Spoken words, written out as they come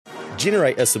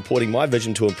Generate is supporting my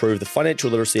vision to improve the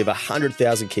financial literacy of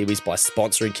 100,000 Kiwis by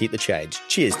sponsoring Keep the Change.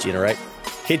 Cheers, Generate.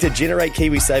 Head to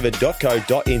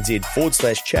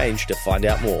generatekiwisaver.co.nz/change to find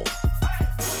out more.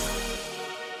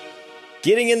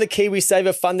 Getting in the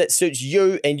KiwiSaver fund that suits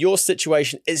you and your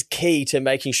situation is key to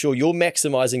making sure you're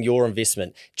maximising your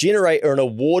investment. Generate are an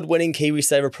award-winning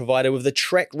KiwiSaver provider with a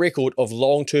track record of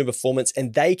long-term performance,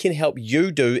 and they can help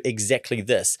you do exactly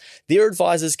this. Their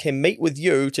advisors can meet with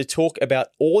you to talk about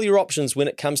all your options when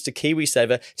it comes to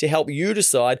KiwiSaver to help you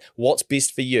decide what's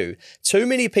best for you. Too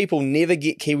many people never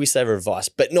get KiwiSaver advice,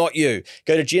 but not you.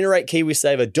 Go to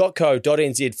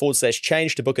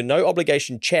generatekiwisaver.co.nz/change to book a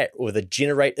no-obligation chat with a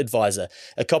Generate advisor.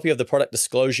 A copy of the product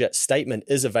disclosure statement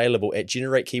is available at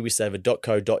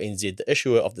generatekiwisaver.co.nz. The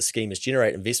issuer of the scheme is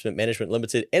Generate Investment Management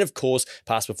Limited, and of course,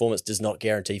 past performance does not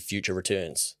guarantee future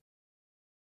returns.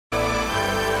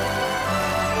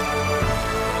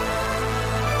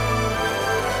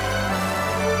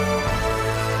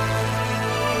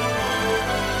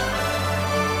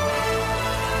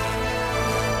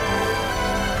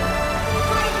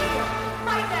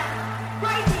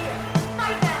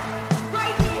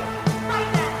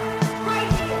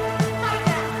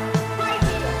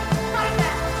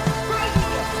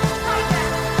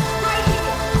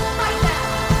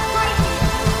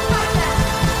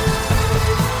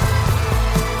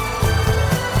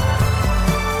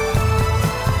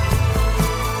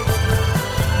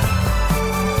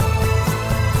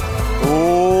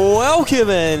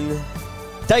 Welcome in.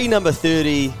 Day number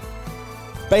 30.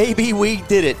 Baby, we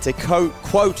did it. To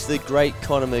quote the great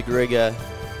Conor McGregor,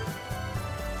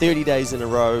 30 days in a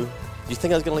row. Do you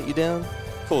think I was going to let you down?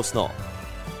 Of course not.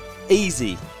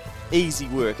 Easy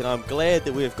work. And I'm glad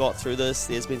that we've got through this.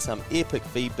 There's been some epic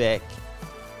feedback.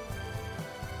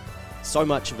 So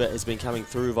much of it has been coming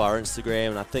through via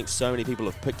Instagram, and I think so many people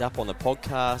have picked up on the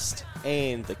podcast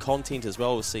and the content as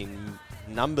well. We've seen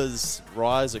numbers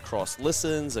rise across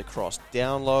listens, across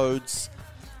downloads,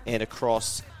 and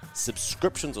across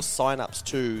subscriptions or sign-ups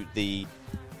to the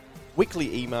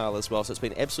weekly email as well. So it's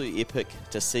been absolutely epic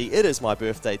to see. It is my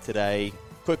birthday today.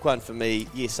 Quick one for me.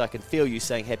 Yes, I can feel you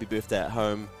saying happy birthday at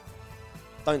home.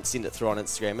 Don't send it through on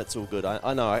Instagram. It's all good.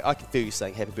 I know. I can feel you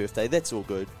saying happy birthday. That's all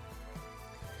good.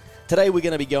 Today we're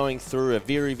going to be going through a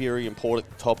very, very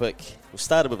important topic. We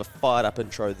started with a fired-up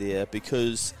intro there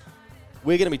because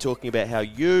we're going to be talking about how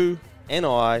you and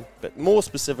I, but more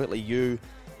specifically you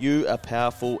are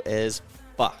powerful as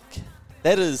fuck.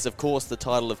 That is, of course, the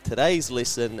title of today's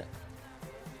lesson,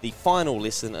 the final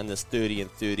lesson in this 30 and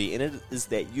 30, and it is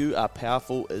that you are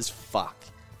powerful as fuck.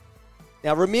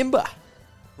 Now remember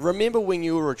when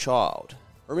you were a child.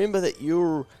 Remember that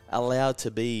you're allowed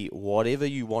to be whatever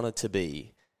you wanted to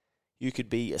be. You could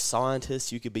be a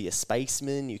scientist, you could be a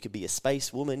spaceman, you could be a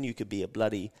spacewoman, you could be a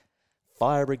bloody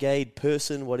fire brigade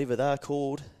person, whatever they're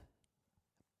called,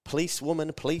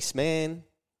 policewoman, policeman.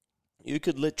 You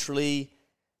could literally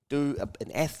do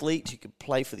an athlete. You could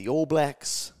play for the All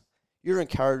Blacks. You're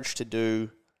encouraged to do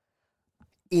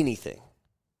anything.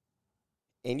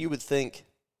 And you would think,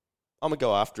 I'm going to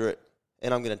go after it,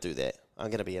 and I'm going to do that.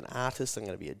 I'm going to be an artist. I'm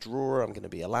going to be a drawer. I'm going to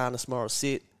be Alanis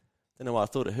Morissette. Don't know why I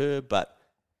thought of her, but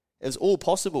it was all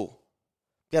possible.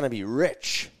 I'm going to be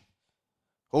rich.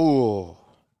 Oh,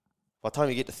 by the time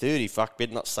you get to 30, fuck,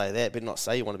 better not say that. Better not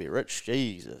say you want to be rich.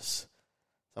 Jesus.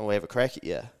 Someone will have a crack at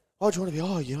you. Why'd you want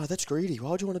to be, that's greedy.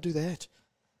 Why'd you want to do that?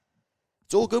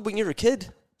 It's all good when you're a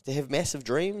kid to have massive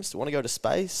dreams, to want to go to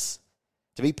space,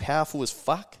 to be powerful as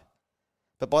fuck.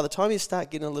 But by the time you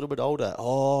start getting a little bit older,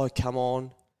 come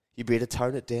on, you better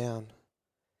tone it down.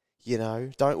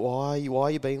 Why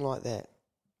are you being like that?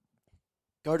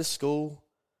 Go to school.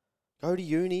 Go to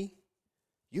uni.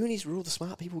 Uni's where all the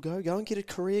smart people go. Go and get a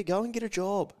career. Go and get a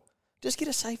job. Just get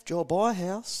a safe job. Buy a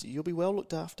house. You'll be well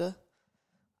looked after.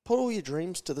 Put all your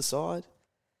dreams to the side.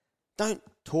 Don't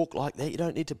talk like that. You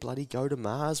don't need to bloody go to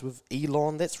Mars with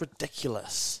Elon. That's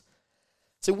ridiculous.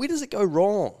 So where does it go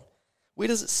wrong? Where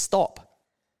does it stop?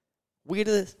 Where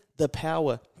does the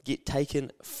power get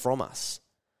taken from us?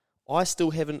 I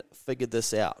still haven't figured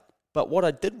this out. But what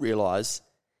I did realise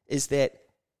is that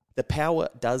the power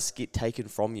does get taken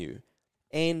from you.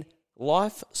 And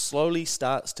life slowly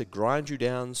starts to grind you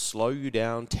down, slow you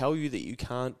down, tell you that you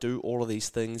can't do all of these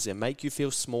things and make you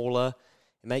feel smaller,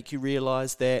 and make you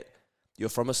realise that you're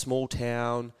from a small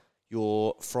town,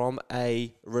 you're from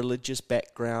a religious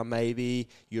background maybe,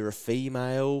 you're a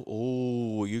female,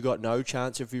 you got no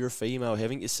chance if you're a female,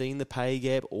 haven't you seen the pay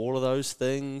gap, all of those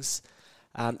things,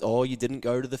 you didn't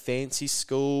go to the fancy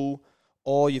school,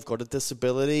 you've got a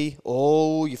disability,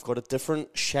 you've got a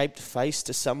different shaped face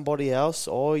to somebody else,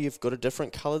 you've got a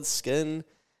different coloured skin.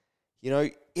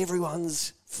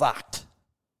 everyone's fucked.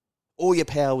 All your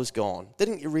power was gone.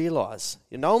 Didn't you realise?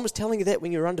 No one was telling you that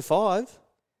when you were under 5.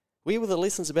 Where were the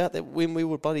lessons about that when we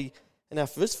were bloody in our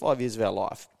first 5 years of our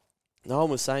life? No one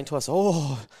was saying to us,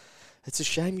 oh, it's a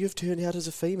shame you've turned out as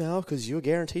a female because you're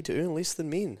guaranteed to earn less than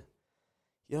men.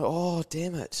 Oh,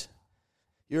 damn it.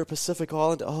 You're a Pacific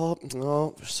Islander.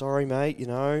 Oh, sorry, mate,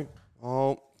 I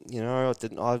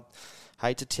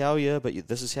hate to tell you, but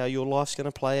this is how your life's going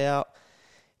to play out.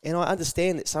 And I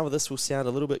understand that some of this will sound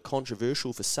a little bit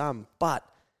controversial for some, but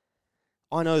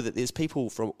I know that there's people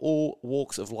from all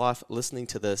walks of life listening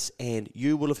to this, and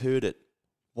you will have heard it.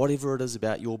 Whatever it is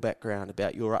about your background,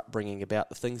 about your upbringing, about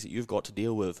the things that you've got to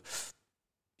deal with,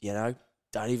 don't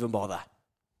even bother.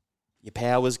 Your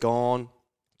power's gone.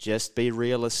 Just be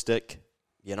realistic.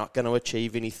 You're not going to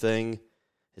achieve anything.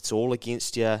 It's all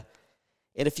against you.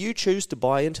 And if you choose to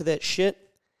buy into that shit,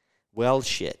 well,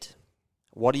 shit.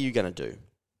 What are you going to do?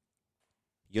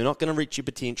 You're not going to reach your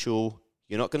potential.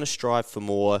 You're not going to strive for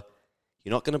more.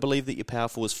 You're not going to believe that you're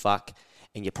powerful as fuck.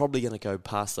 And you're probably going to go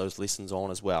pass those lessons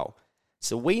on as well.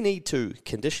 So we need to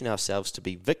condition ourselves to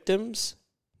be victims,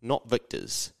 not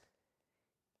victors.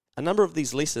 A number of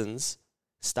these lessons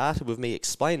started with me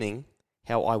explaining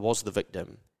how I was the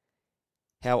victim,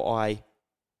 how I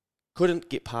couldn't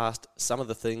get past some of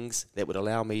the things that would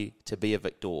allow me to be a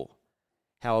victor,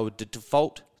 how I would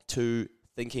default to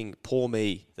thinking, poor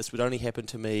me, this would only happen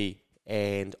to me,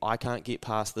 and I can't get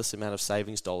past this amount of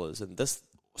savings dollars, and this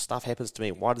stuff happens to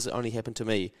me, why does it only happen to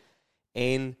me?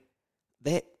 And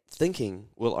that thinking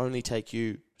will only take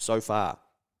you so far.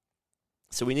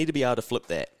 So we need to be able to flip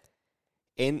that.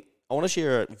 And I want to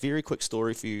share a very quick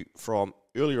story for you from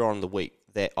earlier on in the week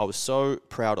that I was so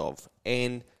proud of.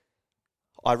 And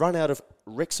I run out of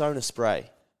Rexona spray.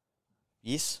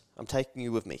 Yes, I'm taking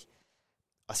you with me.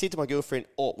 I said to my girlfriend,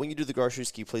 when you do the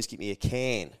groceries, can you please get me a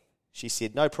can? She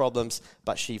said, no problems,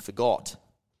 but she forgot.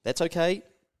 That's okay.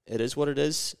 It is what it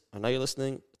is. I know you're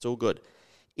listening. It's all good.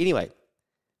 Anyway,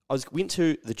 I went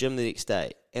to the gym the next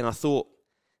day, and I thought,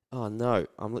 oh no,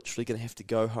 I'm literally going to have to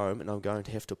go home, and I'm going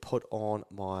to have to put on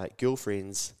my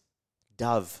girlfriend's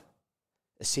Dove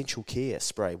Essential Care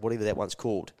spray, whatever that one's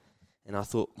called. And I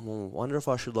thought, wonder if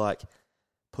I should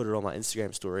put it on my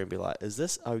Instagram story and be like, is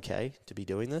this okay to be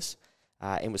doing this?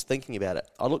 And was thinking about it.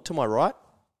 I looked to my right.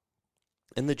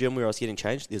 In the gym where I was getting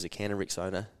changed, there's a can of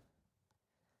Rexona.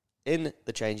 In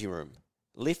the changing room,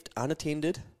 left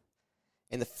unattended.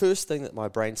 And the first thing that my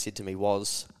brain said to me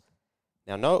was,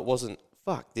 now no, it wasn't,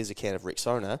 fuck, there's a can of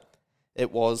Rexona.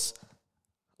 It was,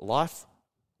 life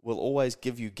will always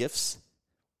give you gifts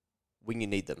when you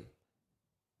need them.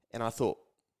 And I thought,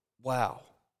 wow,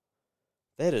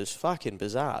 that is fucking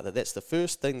bizarre that that's the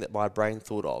first thing that my brain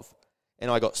thought of. And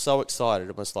I got so excited,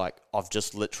 it was like, I've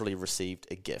just literally received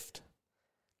a gift.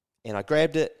 And I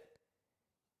grabbed it,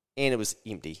 and it was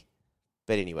empty.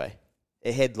 But anyway,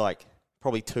 it had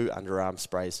probably 2 underarm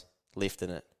sprays left in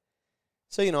it.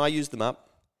 So, I used them up,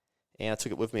 and I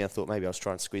took it with me. I thought maybe I was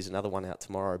trying to squeeze another one out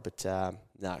tomorrow, but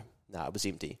no, it was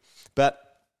empty. But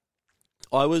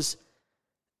I was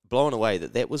blown away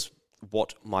that was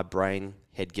what my brain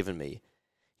had given me.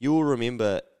 You will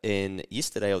remember in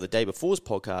yesterday or the day before's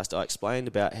podcast, I explained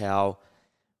about how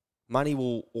money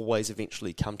will always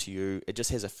eventually come to you. It just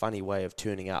has a funny way of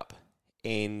turning up.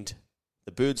 And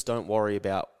the birds don't worry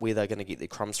about where they're going to get their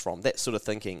crumbs from, that sort of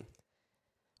thinking.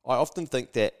 I often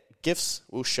think that gifts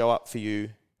will show up for you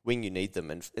when you need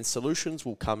them, and solutions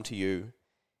will come to you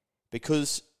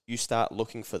because you start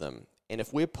looking for them. And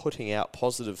if we're putting out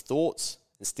positive thoughts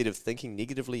instead of thinking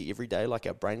negatively every day like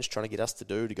our brain's trying to get us to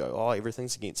do, to go,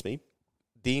 everything's against me,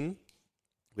 then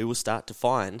we will start to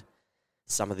find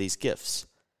some of these gifts.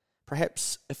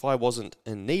 Perhaps if I wasn't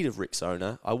in need of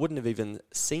Rexona, I wouldn't have even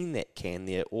seen that can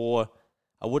there, or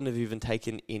I wouldn't have even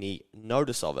taken any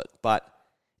notice of it. But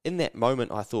in that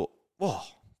moment, I thought,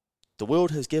 the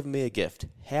world has given me a gift.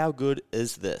 How good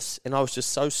is this? And I was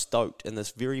just so stoked in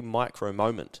this very micro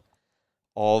moment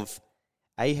of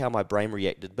A, how my brain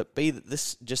reacted, but B, that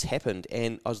this just happened,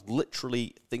 and I was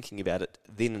literally thinking about it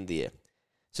then and there.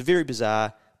 So very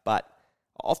bizarre, but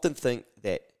I often think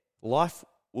that life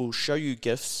will show you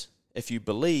gifts if you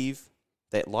believe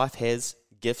that life has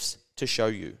gifts to show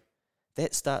you.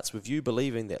 That starts with you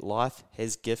believing that life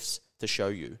has gifts to show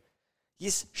you.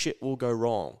 Yes, shit will go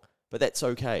wrong, but that's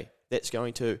okay. That's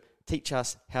going to teach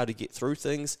us how to get through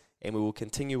things, and we will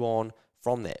continue on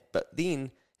from that. But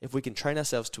then, if we can train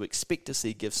ourselves to expect to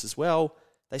see gifts as well,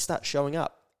 they start showing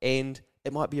up. And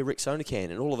it might be a Rexona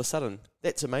can, and all of a sudden,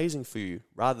 that's amazing for you,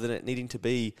 rather than it needing to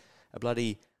be a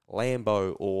bloody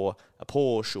Lambo or a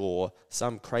Porsche or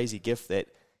some crazy gift that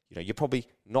you're probably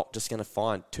not just going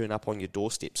to turn up on your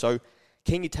doorstep. So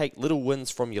can you take little wins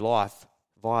from your life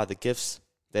via the gifts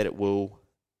that it will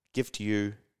give to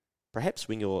you, perhaps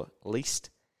when you're least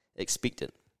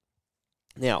expectant?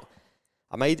 Now,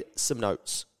 I made some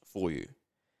notes for you.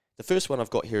 The first one I've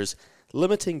got here is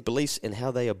limiting beliefs and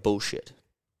how they are bullshit.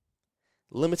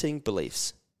 Limiting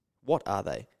beliefs. What are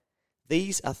they?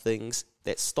 These are things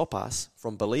that stop us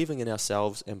from believing in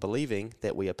ourselves and believing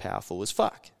that we are powerful as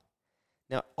fuck.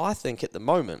 Now, I think at the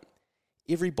moment,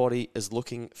 everybody is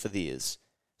looking for theirs.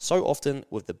 So often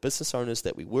with the business owners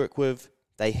that we work with,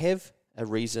 they have a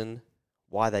reason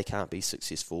why they can't be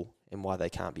successful and why they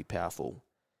can't be powerful.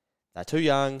 They're too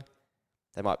young.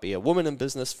 They might be a woman in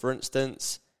business, for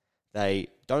instance. They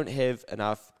don't have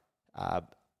enough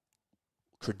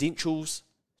credentials,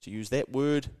 to use that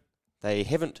word. They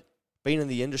haven't been in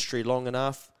the industry long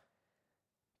enough.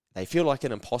 They feel like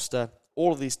an imposter.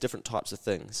 All of these different types of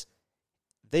things.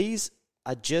 These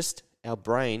are just our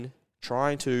brain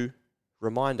trying to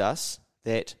remind us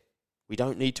that we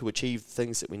don't need to achieve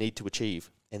things that we need to achieve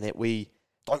and that we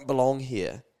don't belong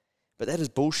here. But that is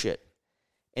bullshit.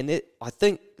 And that, I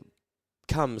think,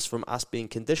 comes from us being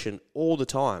conditioned all the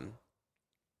time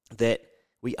that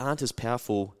we aren't as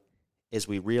powerful as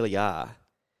we really are.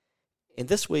 And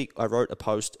this week I wrote a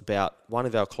post about one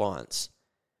of our clients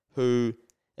who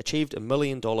achieved $1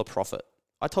 million profit.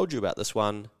 I told you about this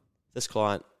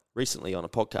client recently on a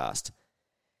podcast.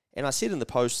 And I said in the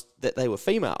post that they were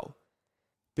female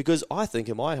because I think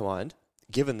in my mind,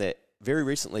 given that very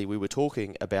recently we were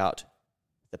talking about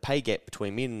the pay gap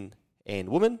between men and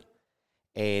women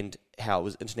and how it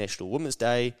was International Women's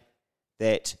Day,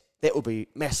 that would be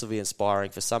massively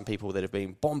inspiring for some people that have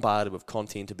been bombarded with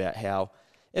content about how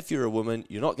if you're a woman,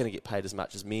 you're not going to get paid as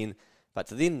much as men, but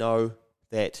to then know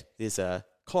that there's a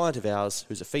client of ours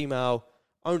who's a female,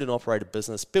 owned and operated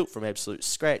business, built from absolute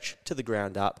scratch to the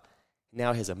ground up,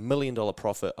 now has $1 million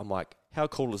profit. I'm like, how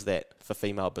cool is that for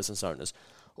female business owners?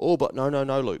 Oh, but no,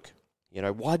 Luke.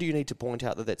 Why do you need to point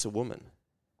out that that's a woman?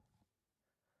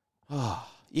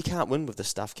 You can't win with this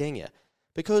stuff, can you?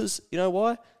 Because, you know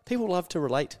why? People love to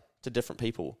relate to different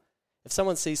people. If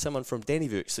someone sees someone from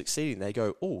Dannyvirk succeeding, they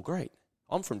go, oh, great,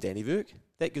 I'm from Dannyvirk.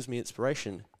 That gives me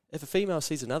inspiration. If a female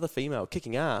sees another female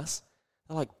kicking ass,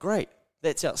 they're like, great,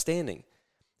 that's outstanding.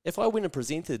 If I went and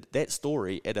presented that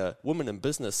story at a women in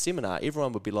business seminar,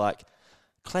 everyone would be like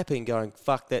clapping, going,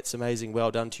 fuck, that's amazing,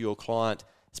 well done to your client,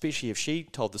 especially if she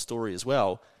told the story as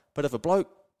well. But if a bloke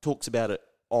talks about it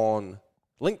on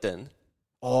LinkedIn,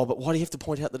 oh, but why do you have to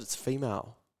point out that it's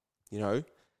female? You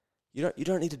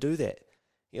don't need to do that.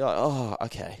 You're like, oh,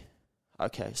 okay.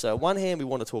 So on one hand, we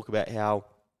want to talk about how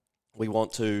we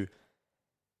want to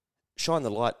shine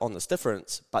the light on this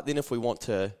difference, but then if we want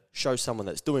to show someone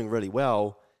that's doing really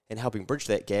well and helping bridge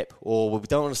that gap, or we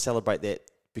don't want to celebrate that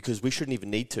because we shouldn't even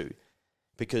need to,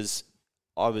 because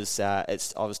I was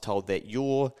told that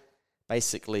you're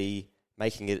basically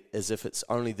making it as if it's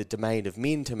only the domain of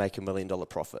men to make $1 million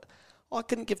profit. I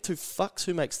couldn't give two fucks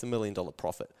who makes the $1 million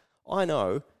profit. I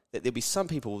know that there'll be some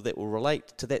people that will relate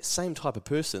to that same type of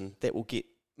person that will get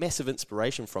massive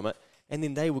inspiration from it, and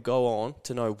then they will go on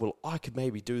to know, well, I could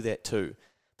maybe do that too.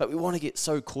 But we want to get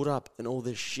so caught up in all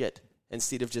this shit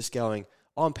instead of just going,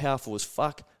 I'm powerful as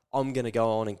fuck, I'm going to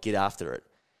go on and get after it.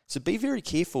 So be very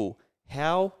careful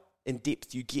how in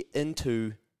depth you get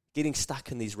into getting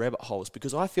stuck in these rabbit holes,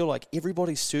 because I feel like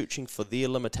everybody's searching for their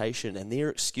limitation and their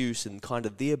excuse and kind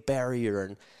of their barrier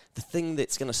and the thing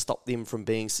that's going to stop them from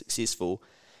being successful.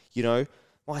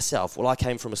 Myself, I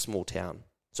came from a small town,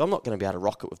 so I'm not going to be able to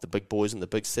rock it with the big boys in the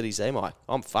big cities, am I?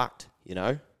 I'm fucked,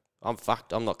 I'm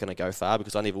fucked. I'm not going to go far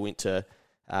because I never went to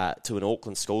an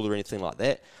Auckland school or anything like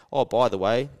that. Oh, by the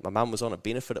way, my mum was on a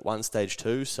benefit at one stage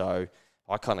too, so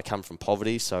I kind of come from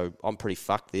poverty, so I'm pretty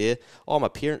fucked there. Oh, my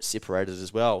parents separated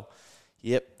as well.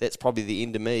 Yep, that's probably the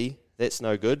end of me. That's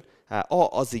no good. I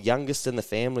was the youngest in the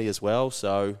family as well,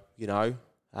 so,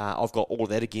 I've got all of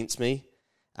that against me.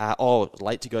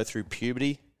 Late to go through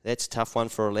puberty. That's a tough one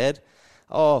for a lad.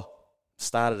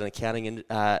 Started an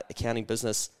accounting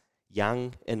business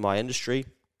young in my industry.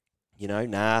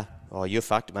 You're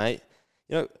fucked, mate.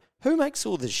 Who makes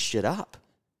all this shit up?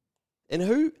 And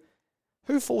who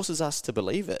forces us to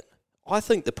believe it? I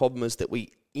think the problem is that we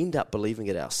end up believing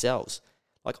it ourselves.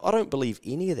 Like, I don't believe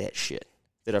any of that shit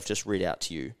that I've just read out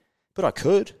to you, but I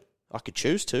could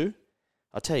choose to.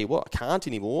 I'll tell you what, I can't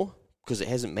anymore because it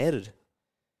hasn't mattered.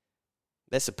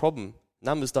 That's the problem.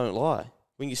 Numbers don't lie.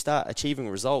 When you start achieving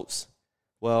results,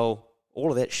 well, all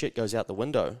of that shit goes out the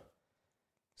window.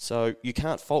 So you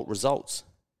can't fault results.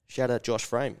 Shout out Josh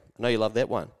Frame. I know you love that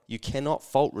one. You cannot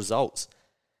fault results.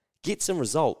 Get some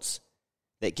results.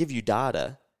 that give you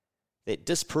data that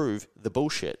disprove the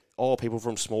bullshit. Oh, people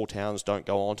from small towns don't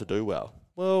go on to do well.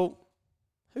 Well,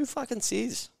 who fucking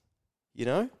says? You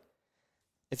know?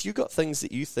 If you've got things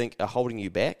that you think are holding you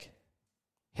back,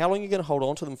 how long are you going to hold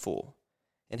on to them for?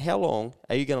 And how long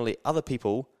are you going to let other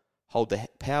people hold the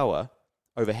power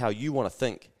over how you want to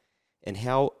think and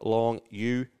how long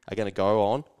you are going to go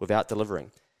on without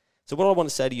delivering? So what I want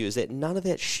to say to you is that none of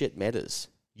that shit matters.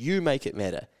 You make it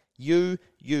matter. You.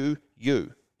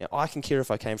 Now, I can care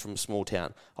if I came from a small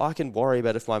town. I can worry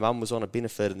about if my mum was on a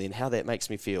benefit and then how that makes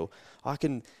me feel. I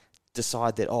can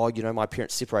decide that, my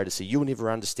parents separated, so you'll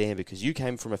never understand because you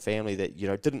came from a family that,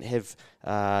 didn't have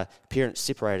parents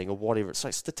separating or whatever. It's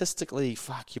like statistically,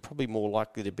 you're probably more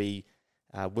likely to be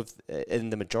in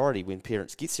the majority when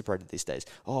parents get separated these days.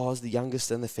 I was the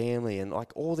youngest in the family and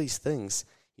like all these things,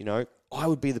 I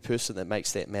would be the person that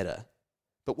makes that matter.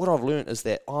 But what I've learned is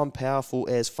that I'm powerful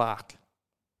as fuck.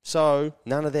 So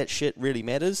none of that shit really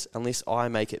matters unless I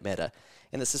make it matter.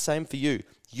 And it's the same for you.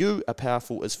 You are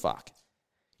powerful as fuck.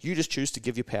 You just choose to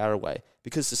give your power away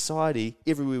because society,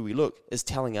 everywhere we look, is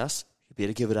telling us, you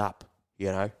better give it up.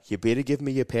 You better give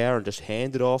me your power and just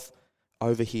hand it off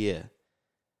over here.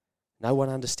 No one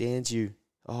understands you.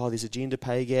 Oh, there's a gender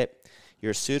pay gap.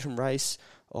 You're a certain race.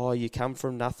 Oh, you come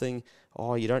from nothing.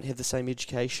 Oh, you don't have the same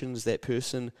education as that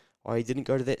person. Oh, you didn't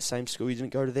go to that same school. You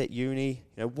didn't go to that uni.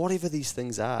 Whatever these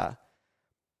things are,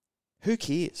 who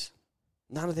cares?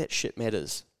 None of that shit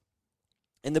matters.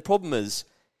 And the problem is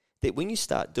that when you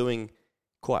start doing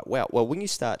quite well,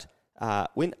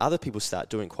 when other people start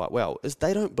doing quite well, is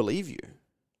they don't believe you.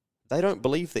 They don't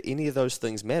believe that any of those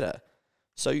things matter.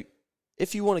 So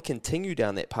if you want to continue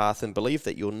down that path and believe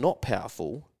that you're not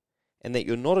powerful and that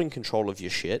you're not in control of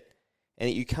your shit and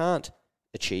that you can't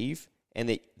achieve and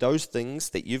that those things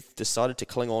that you've decided to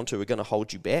cling on to are going to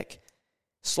hold you back,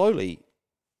 slowly,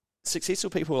 successful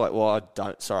people are like, well,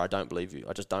 I don't believe you.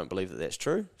 I just don't believe that that's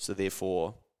true. So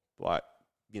therefore, why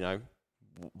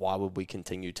would we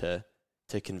continue to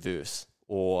converse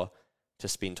or to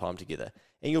spend time together?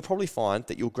 And you'll probably find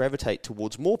that you'll gravitate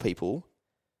towards more people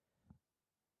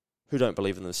who don't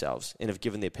believe in themselves and have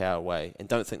given their power away and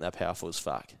don't think they're powerful as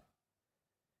fuck.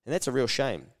 And that's a real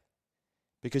shame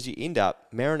because you end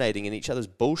up marinating in each other's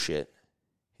bullshit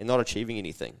and not achieving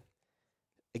anything.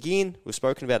 Again, we've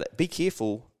spoken about it. Be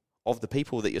careful of the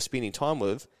people that you're spending time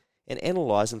with and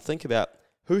analyze and think about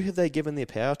who have they given their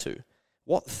power to?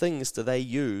 What things do they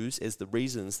use as the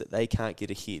reasons that they can't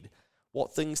get ahead?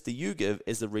 What things do you give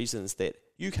as the reasons that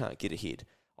you can't get ahead?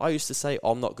 I used to say,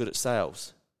 I'm not good at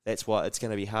sales. That's why it's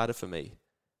going to be harder for me.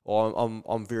 Or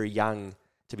I'm very young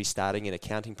to be starting an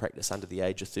accounting practice under the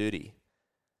age of 30.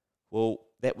 Well,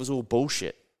 that was all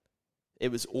bullshit.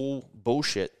 It was all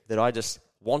bullshit that I just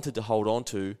wanted to hold on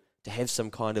to have some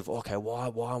kind of, okay, why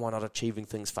am I not achieving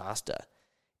things faster?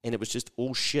 And it was just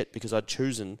all shit because I'd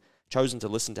chosen to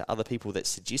listen to other people that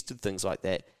suggested things like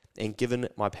that and given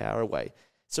my power away.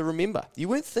 So remember, you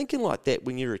weren't thinking like that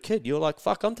when you were a kid. You were like,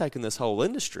 fuck, I'm taking this whole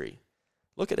industry.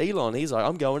 Look at Elon. He's like,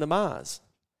 I'm going to Mars.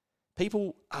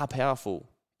 People are powerful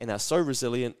and they're so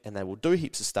resilient and they will do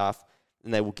heaps of stuff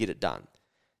and they will get it done.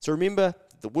 So remember,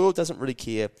 the world doesn't really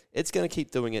care. It's going to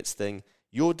keep doing its thing.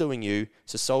 You're doing you,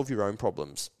 so solve your own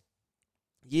problems.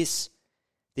 Yes,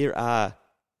 there are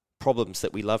problems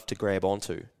that we love to grab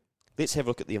onto. Let's have a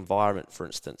look at the environment, for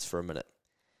instance, for a minute.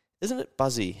 Isn't it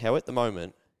buzzy how at the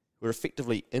moment we're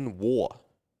effectively in war?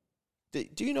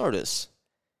 Do you notice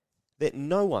that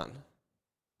no one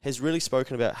has really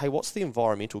spoken about, hey, what's the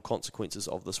environmental consequences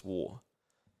of this war?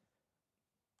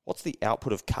 What's the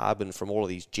output of carbon from all of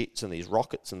these jets and these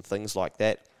rockets and things like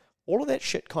that? All of that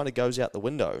shit kind of goes out the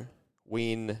window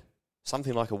when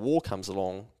something like a war comes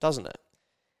along, doesn't it?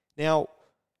 Now,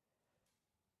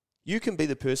 you can be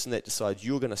the person that decides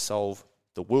you're going to solve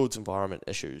the world's environment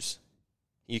issues.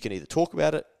 You can either talk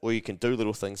about it or you can do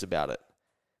little things about it.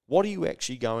 What are you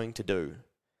actually going to do?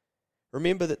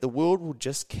 Remember that the world will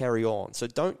just carry on. So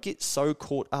don't get so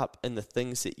caught up in the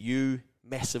things that you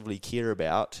massively care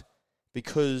about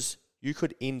because you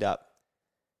could end up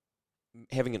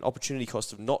having an opportunity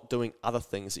cost of not doing other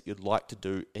things that you'd like to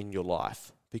do in your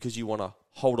life because you want to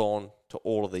hold on to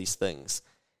all of these things.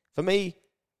 For me,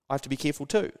 I have to be careful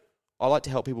too. I like to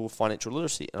help people with financial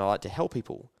literacy and I like to help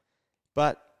people.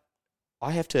 But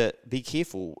I have to be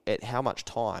careful at how much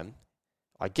time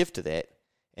I give to that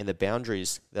and the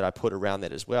boundaries that I put around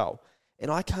that as well.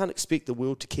 And I can't expect the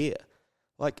world to care.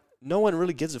 Like, no one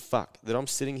really gives a fuck that I'm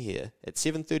sitting here at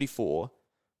 7:34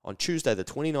 on Tuesday the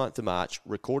 29th of March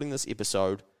recording this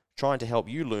episode, trying to help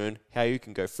you learn how you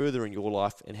can go further in your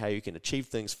life and how you can achieve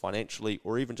things financially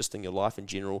or even just in your life in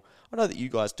general. I know that you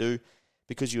guys do,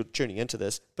 because you're tuning into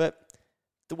this, but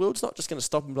the world's not just going to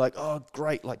stop and be like, oh,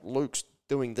 great, like Luke's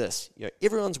doing this.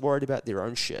 Everyone's worried about their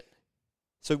own shit.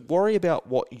 So worry about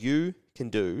what you can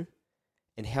do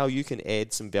and how you can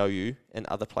add some value in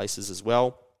other places as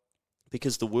well,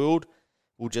 because the world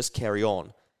will just carry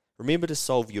on. Remember to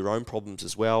solve your own problems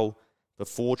as well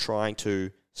before trying to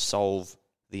solve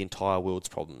the entire world's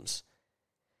problems.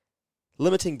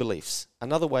 Limiting beliefs.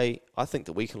 Another way I think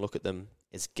that we can look at them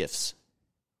is gifts.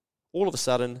 All of a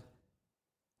sudden,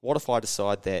 what if I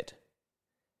decide that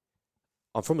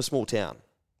I'm from a small town?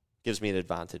 Gives me an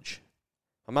advantage.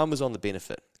 My mum was on the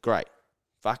benefit. Great.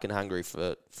 Fucking hungry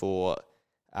for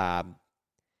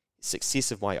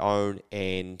success of my own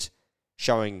and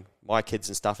showing my kids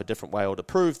and stuff a different way, or to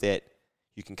prove that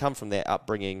you can come from that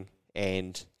upbringing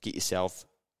and get yourself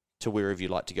to wherever you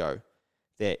like to go.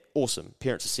 That awesome.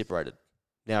 Parents are separated.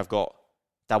 Now I've got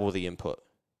double the input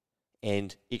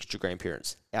and extra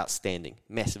grandparents. Outstanding.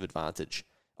 Massive advantage.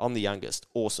 I'm the youngest.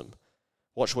 Awesome.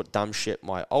 Watch what dumb shit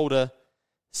my older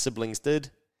siblings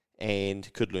did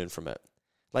and could learn from it.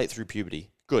 Late through puberty.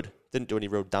 Good. Didn't do any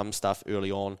real dumb stuff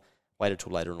early on. Waited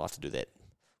till later in life to do that.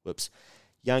 Whoops.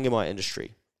 Young in my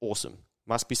industry. Awesome.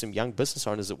 Must be some young business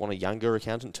owners that want a younger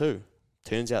accountant too.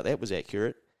 Turns out that was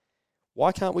accurate.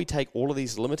 Why can't we take all of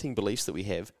these limiting beliefs that we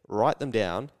have, write them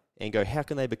down, and go, how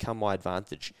can they become my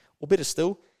advantage? Or better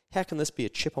still, how can this be a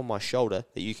chip on my shoulder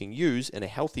that you can use in a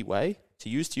healthy way to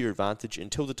use to your advantage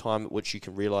until the time at which you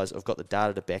can realize I've got the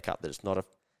data to back up that it's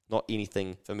not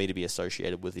anything for me to be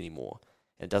associated with anymore,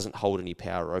 and it doesn't hold any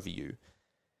power over you.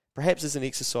 Perhaps as an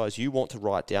exercise, you want to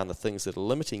write down the things that are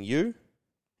limiting you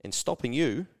and stopping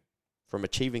you from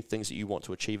achieving things that you want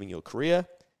to achieve in your career,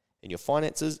 in your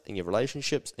finances, in your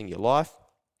relationships, in your life,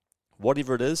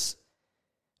 whatever it is,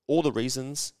 all the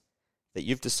reasons that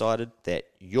you've decided that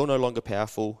you're no longer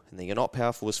powerful and that you're not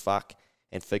powerful as fuck,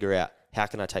 and figure out, how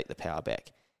can I take the power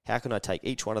back? How can I take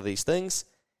each one of these things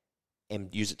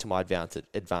and use it to my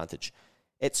advantage?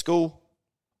 At school,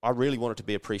 I really wanted to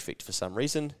be a prefect for some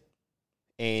reason,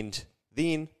 and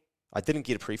then I didn't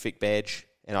get a prefect badge,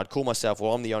 and I'd call myself,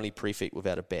 well, I'm the only prefect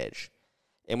without a badge.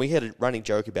 And we had a running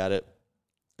joke about it,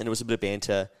 and it was a bit of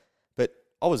banter, but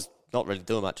I was not really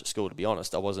doing much at school, to be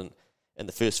honest. I wasn't in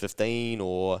the first 15,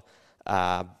 or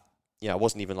I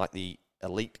wasn't even like the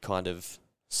elite kind of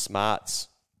smarts.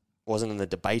 Wasn't in the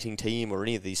debating team or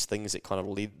any of these things that kind of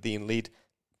led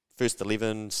first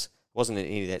 11s. Wasn't in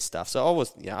any of that stuff. So I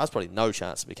was probably no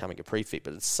chance of becoming a prefect,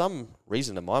 but it's some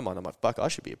reason in my mind, I'm like, fuck, I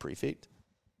should be a prefect.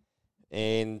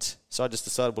 And so I just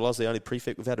decided, well, I was the only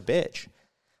prefect without a badge.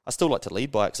 I still like to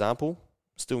lead by example.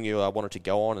 Still knew I wanted to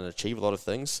go on and achieve a lot of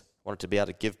things. Wanted to be able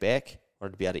to give back.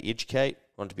 Wanted to be able to educate.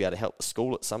 Wanted to be able to help the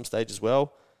school at some stage as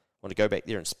well. Wanted to go back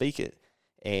there and speak it.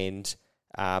 And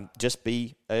just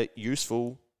be a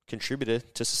useful contributor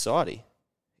to society.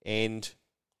 And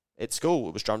at school,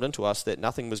 it was drummed into us that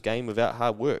nothing was gained without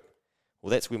hard work.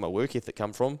 Well, that's where my work ethic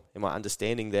come from, and my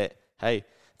understanding that, hey,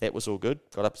 that was all good.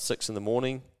 Got up at 6 in the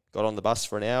morning, got on the bus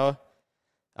for an hour.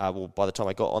 By the time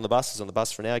I got on the bus, I was on the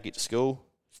bus for an hour, get to school.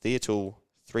 Was there till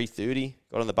 3:30.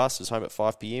 Got on the bus, was home at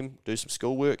 5 p.m, do some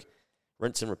schoolwork,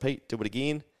 rinse and repeat, do it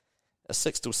again. A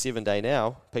 6 till 7 day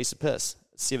now, piece of piss.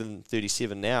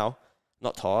 7:37 now,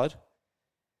 not tired.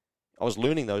 I was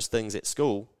learning those things at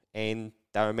school, and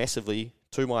they were massively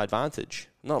to my advantage.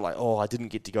 Not like, I didn't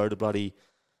get to go to bloody,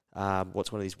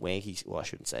 what's one of these wanky, well, I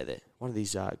shouldn't say that, one of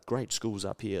these great schools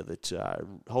up here that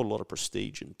hold a lot of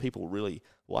prestige and people really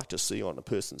like to see on a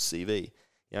person's CV.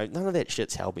 None of that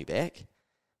shit's held me back.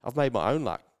 I've made my own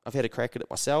luck. I've had a crack at it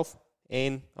myself,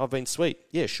 and I've been sweet.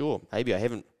 Yeah, sure, maybe I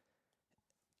haven't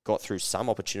got through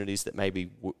some opportunities that maybe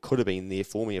could have been there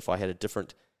for me if I had a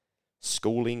different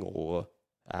schooling or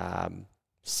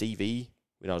CV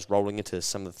when I was rolling into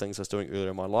some of the things I was doing earlier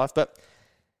in my life. But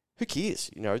who cares?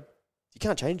 You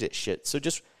can't change that shit. So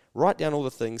just write down all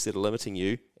the things that are limiting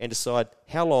you and decide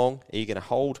how long are you going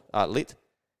to let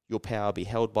your power be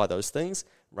held by those things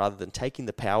rather than taking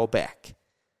the power back.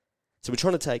 So we're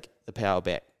trying to take the power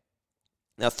back.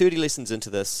 Now, 30 lessons into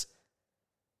this,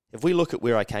 if we look at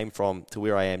where I came from to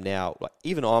where I am now,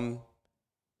 even I'm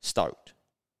stoked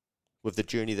with the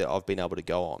journey that I've been able to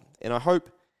go on. And I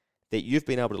hope that you've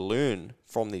been able to learn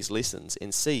from these lessons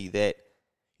and see that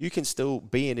you can still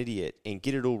be an idiot and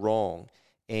get it all wrong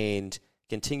and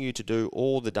continue to do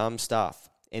all the dumb stuff.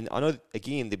 And I know,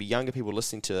 again, there'll be younger people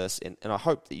listening to this, and I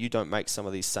hope that you don't make some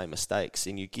of these same mistakes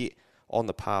and you get on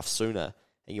the path sooner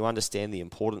and you understand the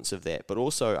importance of that, but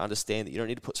also understand that you don't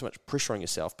need to put so much pressure on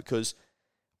yourself, because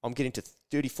I'm getting to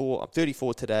 34, I'm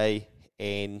 34 today,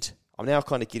 and I'm now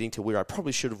kind of getting to where I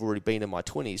probably should have already been in my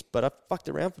 20s, but I fucked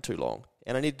around for too long,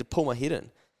 and I needed to pull my head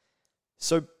in.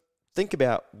 So think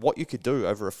about what you could do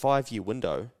over a 5-year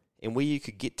window and where you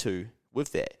could get to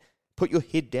with that. Put your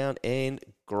head down and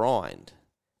grind.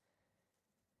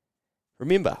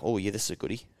 Remember, oh yeah, this is a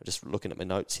goodie. I'm just looking at my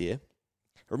notes here.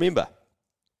 Remember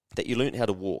that you learned how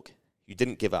to walk. You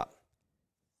didn't give up.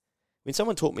 When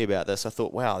someone taught me about this, I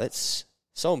thought, wow, that's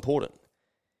so important.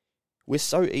 We're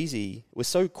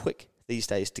so quick these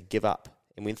days to give up.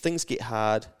 And when things get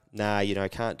hard,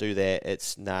 can't do that.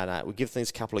 It's we give things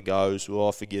a couple of goes.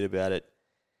 Oh, forget about it.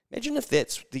 Imagine if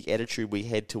that's the attitude we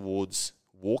had towards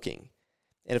walking.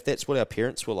 And if that's what our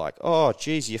parents were like, oh,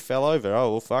 geez, you fell over.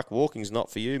 Oh, well, fuck, walking's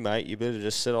not for you, mate. You better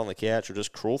just sit on the couch or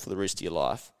just crawl for the rest of your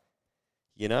life.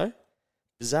 You know?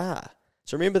 Bizarre.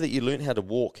 So remember that you learned how to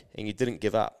walk and you didn't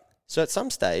give up. So at some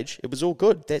stage, it was all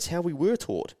good. That's how we were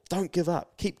taught. Don't give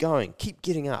up. Keep going. Keep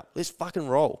getting up. Let's fucking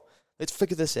roll. Let's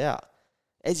figure this out.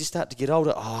 As you start to get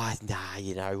older,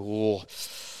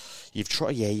 you've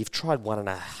tried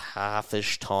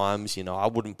 1.5-ish times. I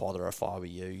wouldn't bother if I were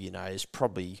you. There's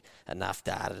probably enough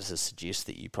data to suggest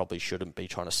that you probably shouldn't be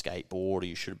trying to skateboard or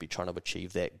you shouldn't be trying to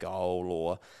achieve that goal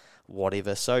or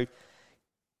whatever. So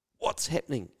what's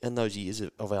happening in those years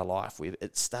of our life where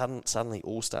it suddenly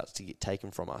all starts to get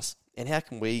taken from us? And how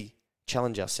can we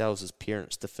challenge ourselves as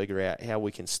parents to figure out how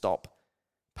we can stop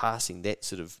passing that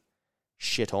sort of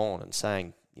shit on and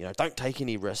saying, don't take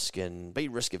any risk and be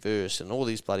risk averse and all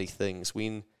these bloody things,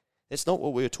 when that's not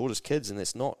what we were taught as kids, and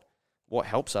that's not what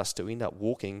helps us to end up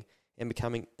walking and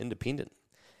becoming independent.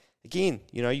 Again,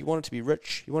 you wanted to be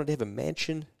rich, you wanted to have a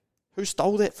mansion. Who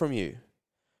stole that from you?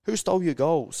 Who stole your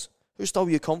goals? Who stole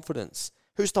your confidence?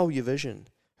 Who stole your vision?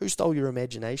 Who stole your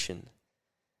imagination?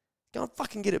 Go and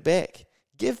fucking get it back.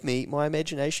 Give me my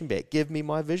imagination back. Give me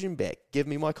my vision back. Give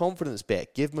me my confidence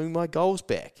back. Give me my goals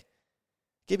back.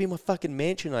 Give me my fucking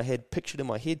mansion I had pictured in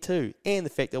my head too. And the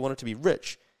fact that I wanted to be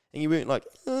rich. And you weren't like,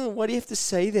 oh, why do you have to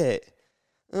say that?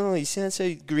 Oh, you sound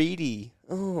so greedy.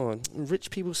 Oh, rich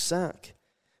people suck.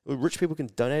 Well, rich people can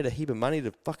donate a heap of money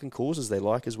to fucking causes they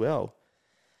like as well.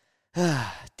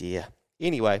 Ah, dear.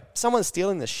 Anyway, someone's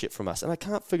stealing this shit from us, and I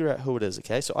can't figure out who it is,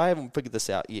 okay? So I haven't figured this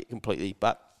out yet completely,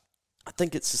 but I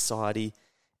think it's society,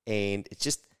 and it's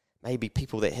just maybe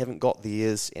people that haven't got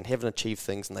theirs and haven't achieved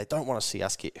things, and they don't want to see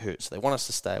us get hurt, so they want us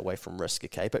to stay away from risk,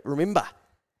 okay? But remember,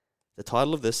 the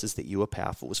title of this is that you are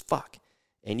powerful as fuck,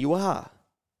 and you are,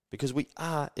 because we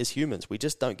are as humans. We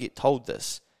just don't get told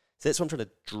this. So that's why I'm trying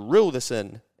to drill this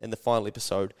in the final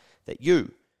episode, that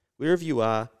you, wherever you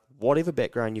are, whatever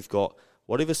background you've got,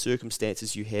 whatever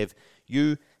circumstances you have,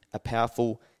 you are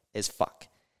powerful as fuck.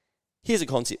 Here's a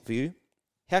concept for you.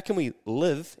 How can we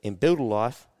live and build a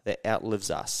life that outlives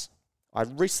us? I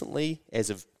recently, as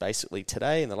of basically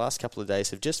today, in the last couple of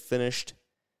days, have just finished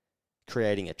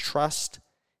creating a trust,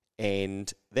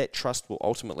 and that trust will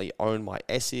ultimately own my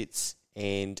assets,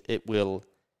 and it will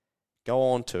go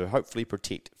on to hopefully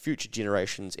protect future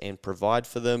generations and provide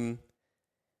for them.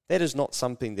 That is not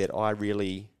something that I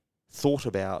really thought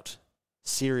about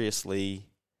seriously.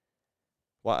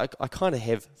 Well, I kind of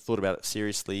have thought about it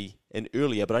seriously and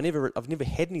earlier, but I've never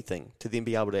had anything to then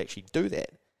be able to actually do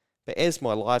that. But as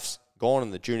my life's gone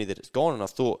and the journey that it's gone, and I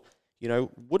thought,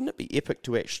 wouldn't it be epic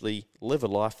to actually live a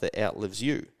life that outlives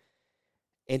you,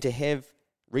 and to have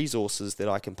resources that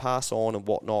I can pass on and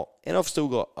whatnot? And I've still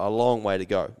got a long way to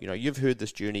go. You've heard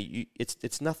this journey.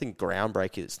 It's nothing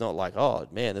groundbreaking. It's not like, oh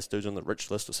man, this dude's on the rich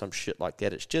list or some shit like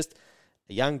that. It's just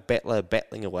a young battler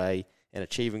battling away and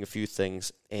achieving a few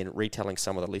things and retelling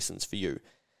some of the lessons for you.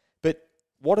 But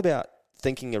what about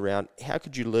thinking around how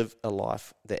could you live a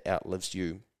life that outlives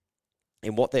you,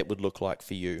 and what that would look like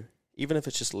for you, even if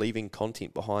it's just leaving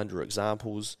content behind or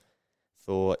examples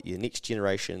for your next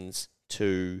generations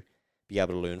to be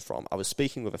able to learn from. I was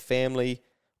speaking with a family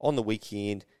on the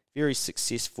weekend, very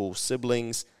successful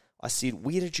siblings. I said,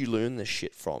 where did you learn this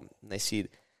shit from? And they said,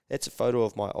 that's a photo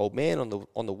of my old man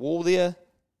on the wall there.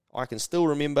 I can still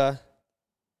remember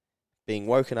being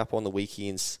woken up on the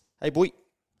weekends. Hey boy,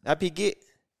 up you get.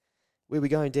 Where we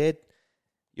going, Dad?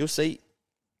 You'll see.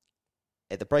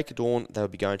 At the break of dawn, they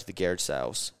would be going to the garage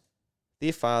sales.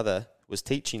 Their father was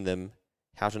teaching them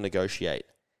how to negotiate,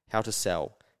 how to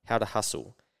sell, how to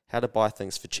hustle, how to buy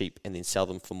things for cheap and then sell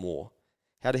them for more,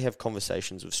 how to have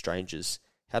conversations with strangers,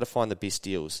 how to find the best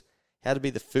deals, how to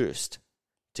be the first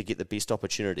to get the best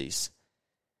opportunities.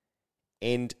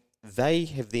 And they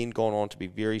have then gone on to be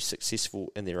very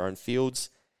successful in their own fields,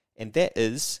 and that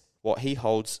is what he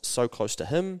holds so close to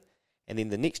him. And then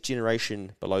the next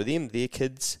generation below them, their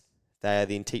kids, they are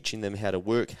then teaching them how to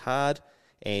work hard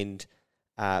and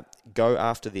go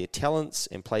after their talents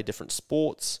and play different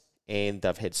sports. And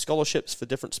they've had scholarships for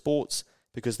different sports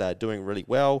because they're doing really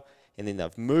well. and then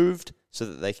they've moved so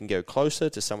that they can go closer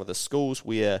to some of the schools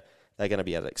where they're going to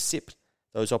be able to accept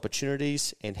those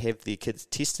opportunities and have their kids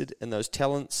tested in those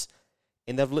talents.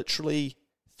 And they've literally,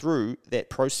 through that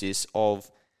process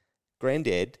of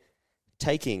granddad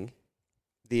taking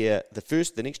the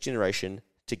next generation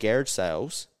to garage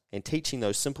sales and teaching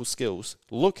those simple skills,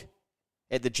 look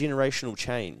at the generational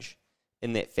change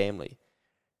in that family.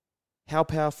 How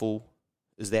powerful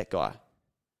is that guy?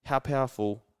 How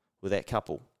powerful were that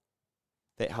couple,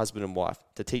 that husband and wife,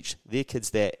 to teach their kids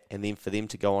that, and then for them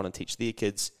to go on and teach their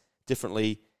kids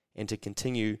differently and to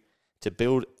continue to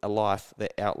build a life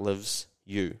that outlives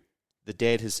you. The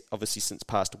dad has obviously since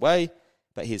passed away,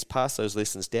 but he has passed those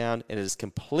lessons down, and it has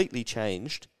completely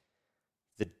changed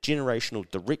the generational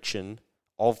direction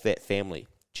of that family.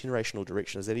 Generational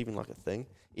direction, is that even like a thing?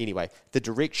 Anyway, the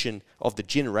direction of the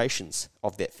generations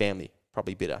of that family,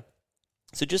 probably better.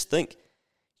 So just think,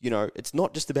 it's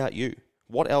not just about you.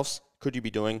 What else could you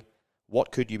be doing?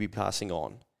 What could you be passing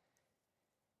on?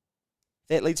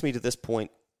 That leads me to this point.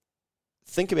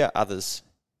 Think about others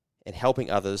and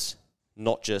helping others,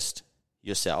 not just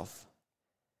yourself.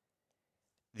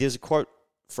 There's a quote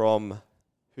from,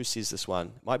 who says this one?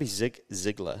 It might be Zig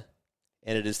Ziglar.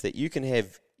 And it is that you can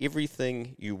have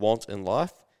everything you want in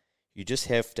life. You just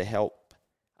have to help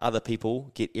other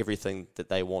people get everything that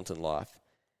they want in life.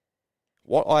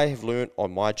 What I have learned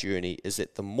on my journey is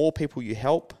that the more people you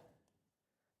help,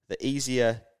 the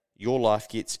easier your life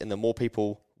gets, and the more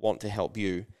people want to help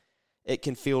you. It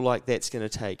can feel like that's going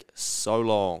to take so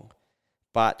long.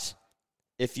 But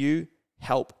if you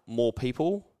help more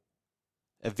people,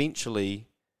 eventually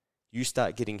you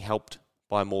start getting helped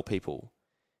by more people.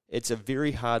 It's a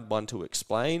very hard one to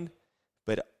explain,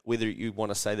 but whether you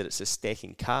want to say that it's a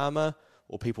stacking karma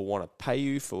or people want to pay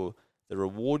you for the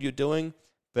reward you're doing,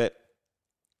 but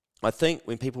I think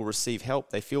when people receive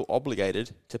help, they feel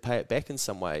obligated to pay it back in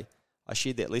some way. I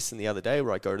shared that lesson the other day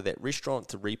where I go to that restaurant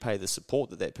to repay the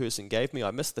support that person gave me.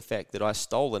 I missed the fact that I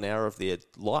stole an hour of their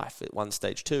life at one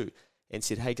stage too, and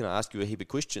said, hey, can I ask you a heap of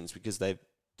questions, because they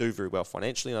do very well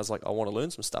financially. And I was like, I want to learn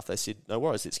some stuff. They said, no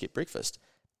worries, let's get breakfast.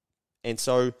 And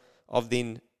so I've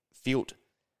then felt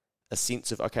a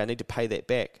sense of, okay, I need to pay that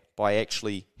back by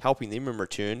actually helping them in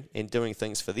return and doing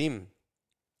things for them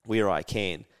where I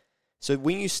can. So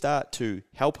when you start to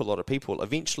help a lot of people,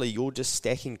 eventually you're just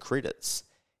stacking credits,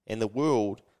 and the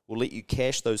world will let you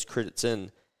cash those credits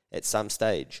in at some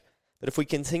stage. But if we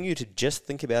continue to just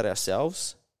think about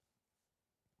ourselves,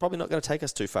 probably not going to take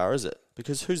us too far, is it?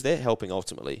 Because who's that helping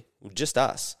ultimately? Well, just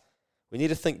us. We need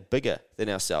to think bigger than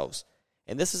ourselves.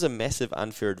 And this is a massive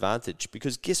unfair advantage,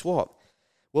 because guess what?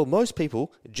 Well, most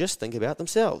people just think about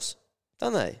themselves,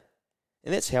 don't they?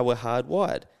 And that's how we're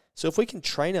hardwired. So if we can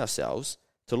train ourselves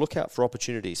to look out for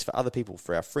opportunities for other people,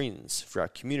 for our friends, for our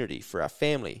community, for our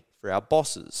family, for our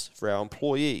bosses, for our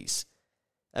employees,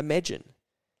 imagine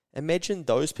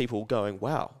those people going,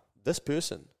 wow, this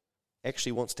person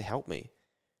actually wants to help me,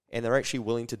 and they're actually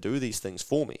willing to do these things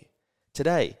for me.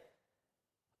 Today,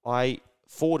 I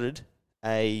got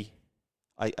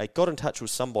in touch with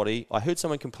somebody. I heard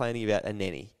someone complaining about a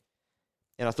nanny,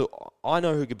 and I thought, I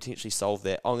know who could potentially solve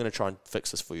that. I'm going to try and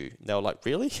fix this for you. And they were like,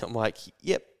 really? I'm like,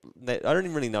 yep. I don't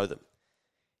even really know them.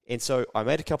 And so I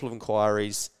made a couple of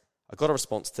inquiries. I got a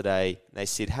response today, and they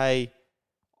said, hey,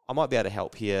 I might be able to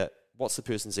help here. What's the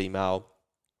person's email?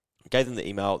 I gave them the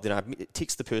email. Then I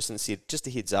texted the person and said, just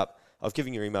a heads up, I've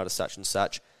given your email to such and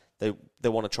such. They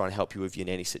want to try and help you with your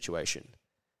nanny situation.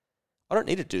 I don't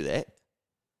need to do that,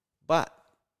 but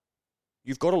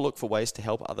you've got to look for ways to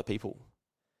help other people.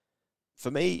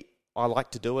 For me, I like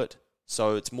to do it,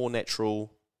 so it's more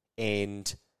natural,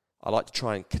 and I like to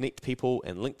try and connect people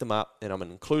and link them up, and I'm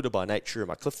an includer by nature. In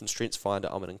my Clifton Strengths Finder,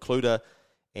 I'm an includer,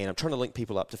 and I'm trying to link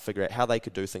people up to figure out how they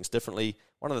could do things differently.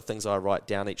 One of the things I write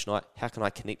down each night, how can I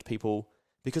connect people?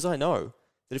 Because I know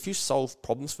that if you solve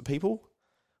problems for people,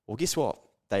 well, guess what?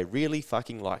 They really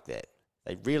fucking like that.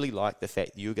 They really like the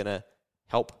fact that you're going to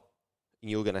help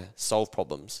and you're going to solve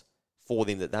problems for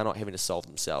them that they're not having to solve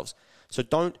themselves. So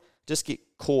don't just get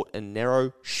caught in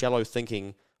narrow, shallow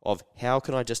thinking of how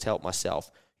can I just help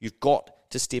myself. You've got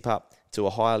to step up to a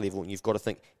higher level, and you've got to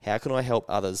think, how can I help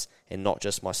others and not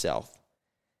just myself?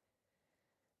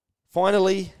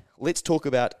 Finally, let's talk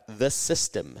about the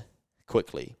system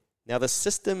quickly. Now, the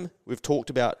system we've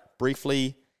talked about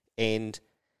briefly, and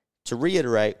to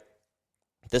reiterate,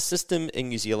 the system in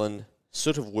New Zealand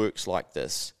sort of works like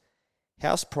this.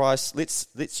 House price,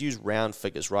 let's use round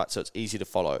figures, right, so it's easy to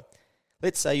follow.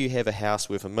 Let's say you have a house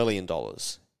worth $1 million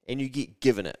and you get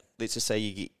given it. Let's just say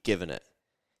you get given it.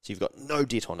 So you've got no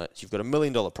debt on it. So you've got $1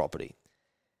 million property.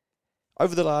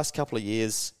 Over the last couple of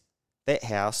years, that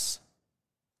house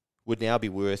would now be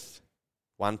worth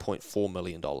 $1.4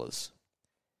 million.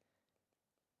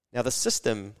 Now, the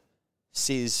system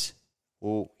says,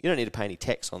 well, you don't need to pay any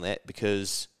tax on that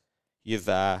because you've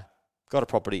got a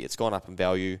property, it's gone up in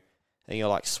value, and you're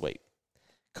like, sweet.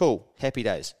 Cool, happy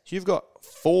days. So you've got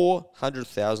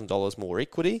 $400,000 more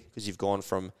equity because you've gone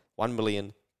from $1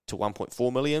 million to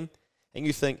 $1.4 million, and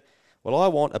you think, well, I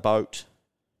want a boat,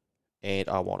 and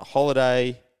I want a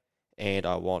holiday, and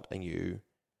I want a new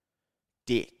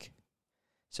deck.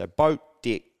 So boat,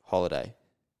 deck, holiday.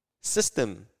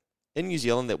 System in New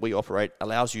Zealand that we operate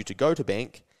allows you to go to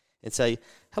bank and say,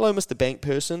 hello, Mr. Bank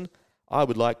person, I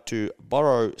would like to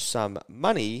borrow some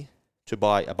money to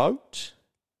buy a boat,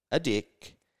 a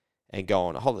deck, and go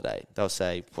on a holiday. They'll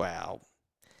say, wow,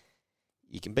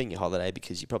 you can bring your holiday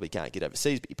because you probably can't get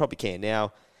overseas, but you probably can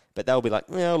now. But they'll be like,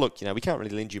 well, look, we can't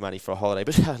really lend you money for a holiday,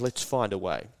 but let's find a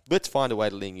way. Let's find a way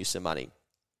to lend you some money.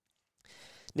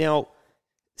 Now,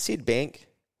 said bank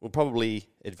will probably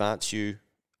advance you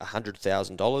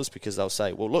 $100,000 because they'll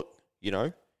say, well, look,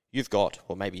 you've got,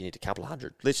 well, maybe you need a couple of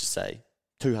hundred. Let's just say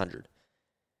 200.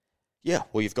 Yeah,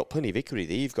 well, you've got plenty of equity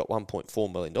there. You've got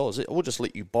 $1.4 million. It will just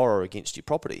let you borrow against your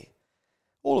property.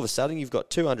 All of a sudden, you've got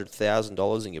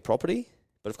 $200,000 in your property,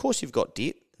 but of course you've got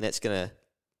debt, and that's going to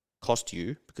cost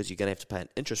you because you're going to have to pay an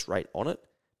interest rate on it.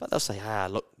 But they'll say,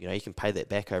 look, you can pay that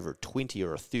back over a 20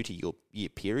 or a 30-year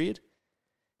period.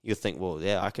 You'll think, well,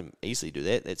 yeah, I can easily do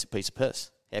that. That's a piece of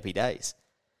piss. Happy days.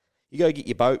 You go get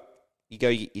your boat, you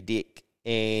go get your deck,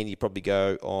 and you probably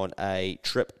go on a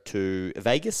trip to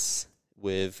Vegas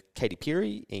with Katy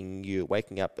Perry, and you're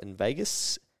waking up in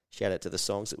Vegas. Shout out to the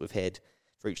songs that we've had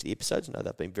for each of the episodes. I know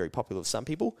they've been very popular with some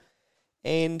people.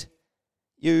 And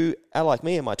you are like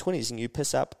me in my 20s, and you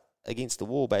piss up against the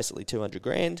wall basically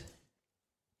 $200,000,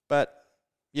 but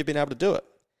you've been able to do it.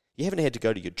 You haven't had to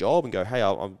go to your job and go, hey,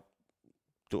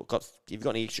 you've got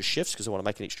any extra shifts because I want to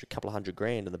make an extra couple of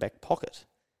 $100,000 in the back pocket.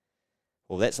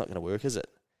 Well, that's not going to work, is it?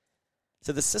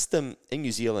 So the system in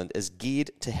New Zealand is geared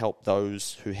to help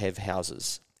those who have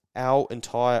houses. Our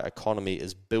entire economy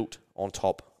is built on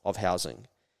top of housing.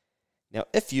 Now,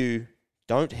 if you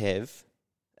don't have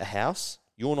a house,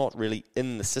 you're not really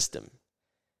in the system.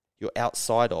 You're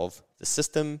outside of the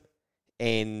system,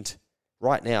 and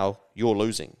right now, you're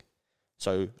losing.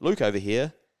 So Luke over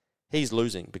here, he's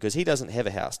losing because he doesn't have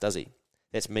a house, does he?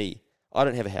 That's me. I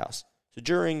don't have a house. So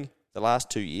during the last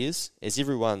 2 years, as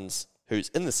everyone's who's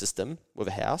in the system with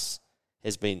a house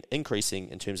has been increasing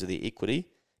in terms of their equity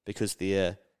because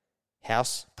their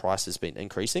house price has been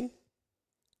increasing,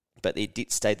 but their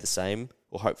debt stayed the same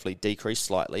or hopefully decreased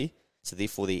slightly, so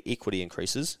therefore their equity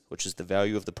increases, which is the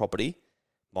value of the property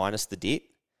minus the debt.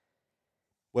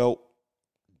 Well,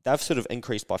 they've sort of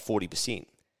increased by 40%.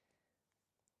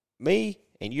 Me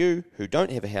and you who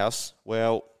don't have a house,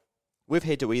 well, we've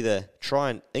had to either try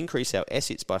and increase our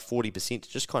assets by 40% to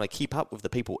just kind of keep up with the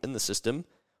people in the system,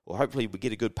 or hopefully we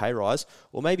get a good pay rise,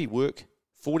 or maybe work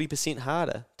 40%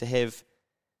 harder to have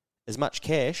as much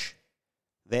cash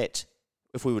that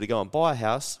if we were to go and buy a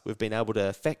house, we've been able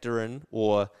to factor in,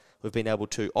 or we've been able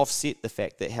to offset the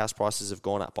fact that house prices have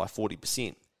gone up by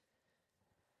 40%.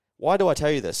 Why do I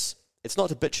tell you this? It's not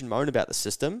to bitch and moan about the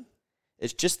system.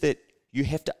 It's just that you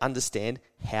have to understand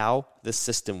how the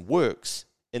system works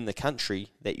in the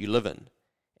country that you live in.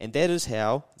 And that is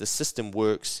how the system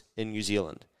works in New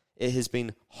Zealand. It has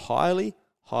been highly,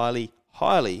 highly,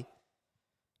 highly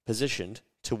positioned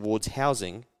towards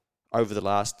housing over the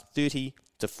last 30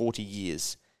 to 40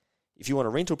 years. If you want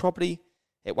a rental property,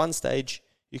 at one stage,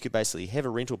 you could basically have a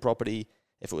rental property.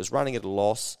 If it was running at a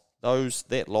loss,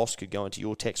 that loss could go into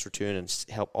your tax return and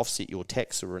help offset your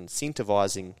tax or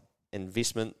incentivizing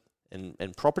investment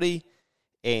in property.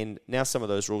 And now some of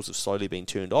those rules have slowly been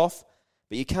turned off.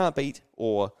 But you can't beat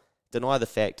or deny the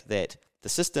fact that the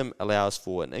system allows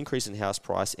for an increase in house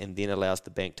price and then allows the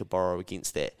bank to borrow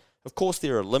against that. Of course,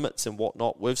 there are limits and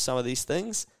whatnot with some of these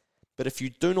things, but if you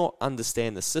do not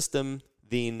understand the system,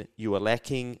 then you are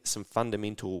lacking some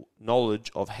fundamental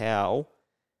knowledge of how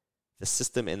the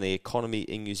system and the economy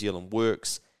in New Zealand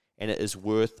works, and it is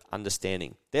worth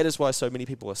understanding. That is why so many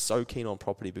people are so keen on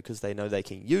property, because they know they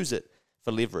can use it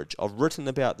for leverage. I've written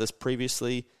about this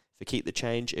previously for Keep the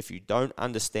Change. If you don't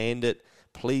understand it,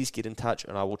 please get in touch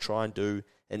and I will try and do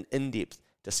an in-depth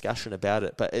discussion about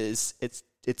it. But it's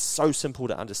so simple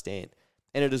to understand.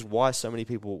 And it is why so many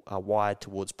people are wired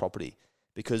towards property.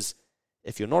 Because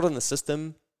if you're not in the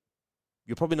system,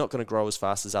 you're probably not going to grow as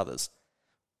fast as others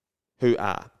who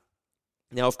are.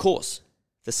 Now, of course,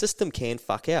 the system can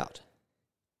fuck out.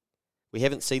 We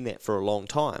haven't seen that for a long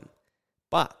time.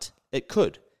 But it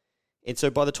could. And so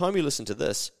by the time you listen to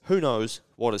this, who knows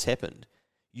what has happened?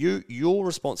 Your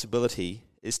responsibility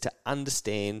is to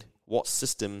understand what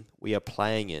system we are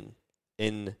playing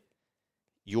in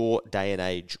your day and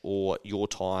age or your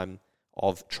time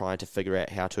of trying to figure out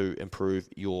how to improve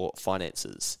your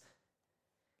finances.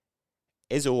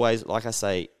 As always, like I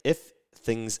say, if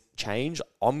things change,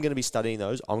 I'm going to be studying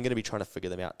those. I'm going to be trying to figure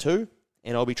them out too,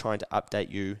 and I'll be trying to update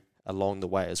you along the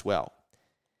way as well.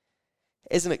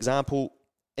 As an example,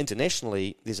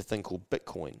 internationally, there's a thing called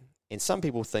Bitcoin. And some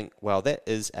people think, well, that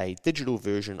is a digital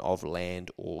version of land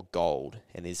or gold,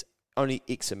 and there's only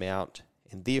X amount,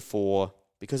 and therefore,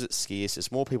 because it's scarce,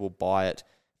 as more people buy it,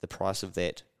 the price of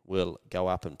that will go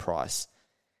up in price.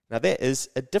 Now, that is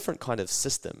a different kind of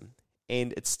system,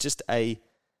 and it's just a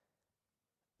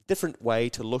different way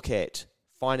to look at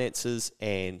finances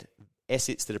and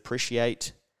assets that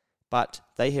appreciate, but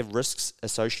they have risks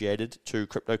associated to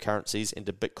cryptocurrencies and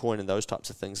to Bitcoin and those types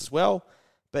of things as well.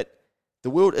 But the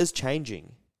world is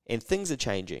changing and things are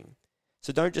changing.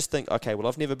 So don't just think, okay, well,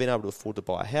 I've never been able to afford to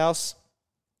buy a house.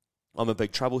 I'm in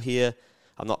big trouble here.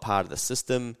 I'm not part of the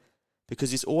system,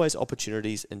 because there's always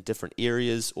opportunities in different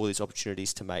areas, or there's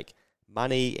opportunities to make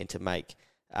money and to make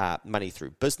money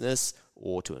through business,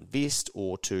 or to invest,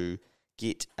 or to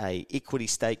get a equity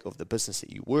stake of the business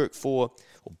that you work for,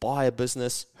 or buy a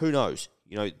business. Who knows?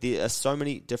 There are so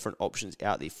many different options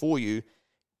out there for you.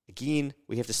 Again,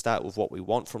 we have to start with what we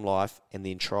want from life and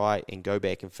then try and go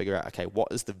back and figure out, okay, what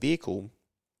is the vehicle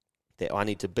that I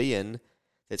need to be in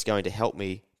that's going to help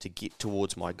me to get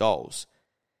towards my goals?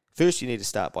 First, you need to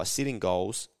start by setting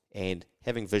goals and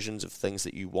having visions of things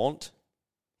that you want,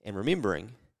 and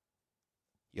remembering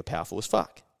you're powerful as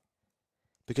fuck.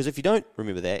 Because if you don't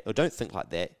remember that, or don't think like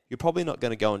that, you're probably not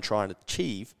going to go and try and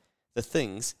achieve the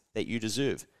things that you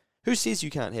deserve. Who says you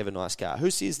can't have a nice car? Who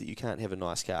says that you can't have a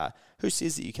nice car? Who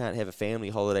says that you can't have a family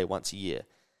holiday once a year?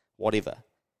 Whatever.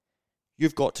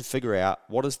 You've got to figure out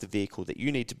what is the vehicle that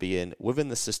you need to be in within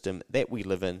the system that we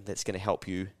live in that's going to help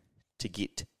you to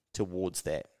get towards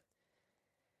that.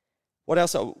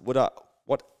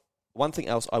 One thing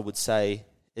else I would say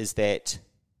is that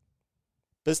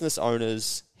business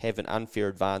owners have an unfair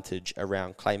advantage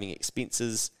around claiming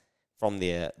expenses from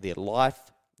their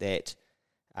life that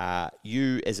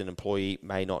you as an employee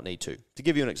may not need to. To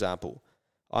give you an example,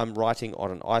 I'm writing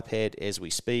on an iPad as we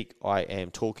speak. I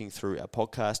am talking through a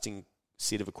podcasting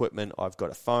set of equipment. I've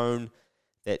got a phone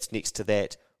that's next to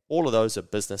that. All of those are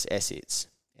business assets,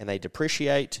 and they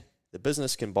depreciate. The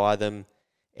business can buy them,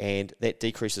 and that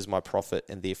decreases my profit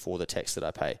and therefore the tax that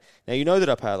I pay. Now, you know that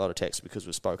I pay a lot of tax because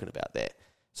we've spoken about that.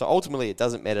 So ultimately, it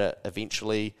doesn't matter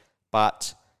eventually,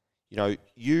 but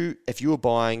if you were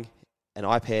buying an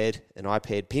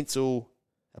iPad pencil,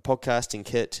 a podcasting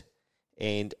kit,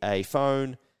 and a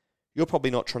phone, you're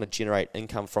probably not trying to generate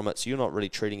income from it, so you're not really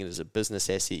treating it as a business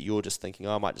asset. You're just thinking,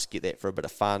 I might just get that for a bit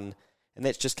of fun, and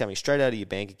that's just coming straight out of your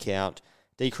bank account,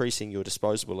 decreasing your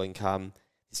disposable income.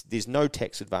 There's no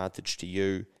tax advantage to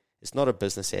you. It's not a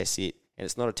business asset, and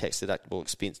it's not a tax-deductible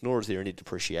expense, nor is there any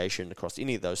depreciation across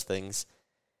any of those things.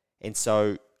 And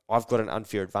so I've got an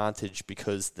unfair advantage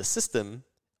because the system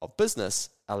of business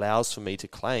allows for me to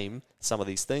claim some of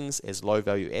these things as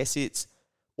low-value assets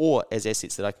or as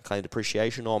assets that I can claim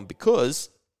depreciation on, because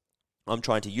I'm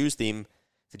trying to use them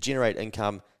to generate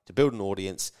income, to build an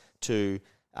audience, to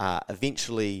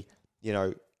eventually,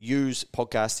 use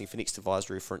podcasting for Next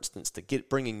Advisory, for instance, to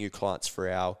bring in new clients for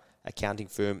our accounting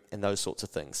firm and those sorts of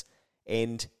things.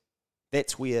 And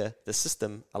that's where the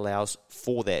system allows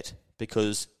for that,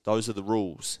 because those are the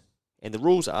rules. And the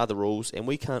rules are the rules, and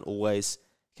we can't always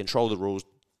control the rules,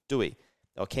 do we?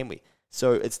 Or can we?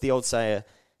 So it's the old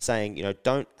saying,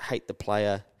 don't hate the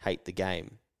player, hate the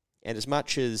game. And as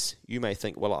much as you may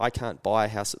think, well, I can't buy a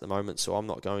house at the moment, so I'm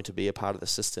not going to be a part of the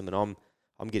system, and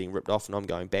I'm getting ripped off and I'm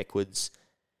going backwards,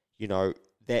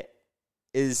 that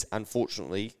is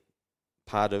unfortunately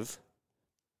part of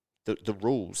the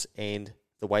rules and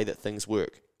the way that things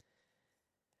work.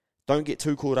 Don't get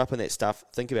too caught up in that stuff.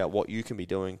 Think about what you can be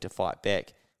doing to fight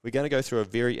back. We're going to go through a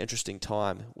very interesting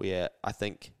time where I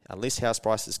think unless house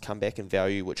prices come back in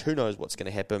value, which who knows what's going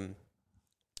to happen,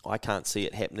 I can't see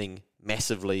it happening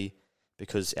massively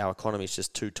because our economy is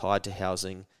just too tied to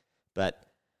housing. But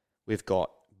we've got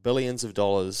billions of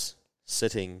dollars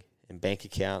sitting in bank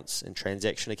accounts, in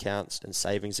transaction accounts, in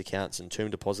savings accounts, in term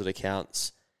deposit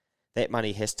accounts. That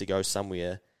money has to go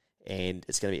somewhere, and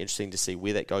it's going to be interesting to see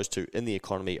where that goes to in the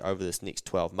economy over this next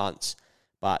 12 months.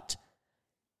 But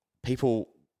people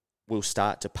will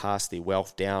start to pass their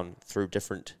wealth down through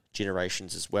different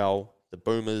generations as well. The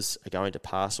boomers are going to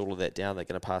pass all of that down. They're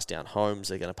going to pass down homes.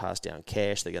 They're going to pass down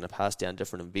cash. They're going to pass down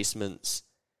different investments.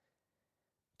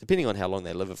 depending on how long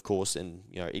they live, of course, and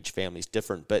each family is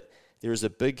different, but there is a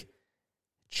big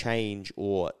change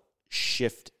or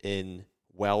shift in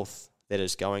wealth that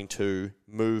is going to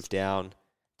move down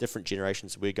different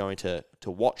generations. We're going to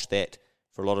watch that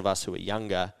for a lot of us who are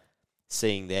younger,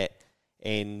 seeing that,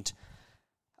 and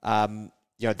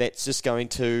that's just going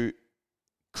to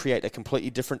create a completely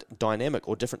different dynamic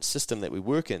or different system that we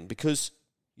work in, because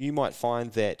you might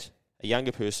find that a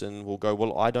younger person will go,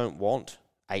 well, I don't want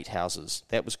 8 houses.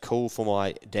 That was cool for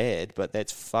my dad, but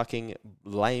that's fucking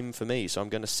lame for me, so I'm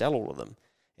going to sell all of them,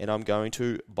 and I'm going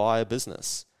to buy a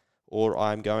business, or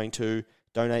I'm going to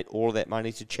donate all of that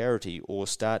money to charity, or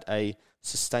start a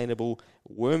sustainable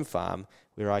worm farm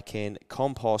where I can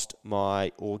compost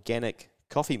my organic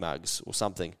coffee mugs or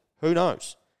something. Who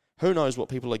knows? Who knows what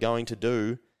people are going to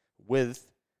do with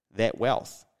that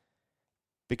wealth?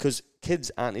 Because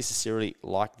kids aren't necessarily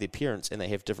like their parents, and they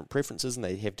have different preferences and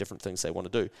they have different things they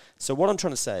want to do. So what I'm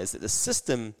trying to say is that the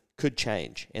system could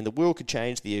change, and the world could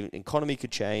change, the economy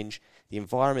could change, the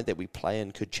environment that we play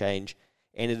in could change,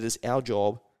 and it is our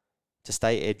job to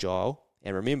stay agile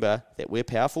and remember that we're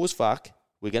powerful as fuck.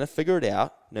 We're going to figure it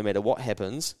out no matter what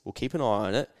happens. We'll keep an eye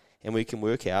on it, and we can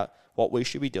work out what we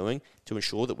should be doing to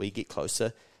ensure that we get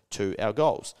closer to our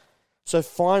goals. So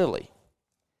finally,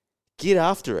 get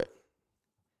after it.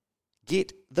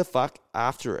 Get the fuck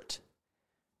after it.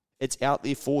 It's out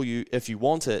there for you if you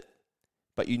want it,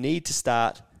 but you need to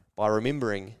start by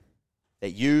remembering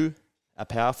that you are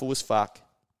powerful as fuck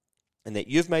and that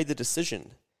you've made the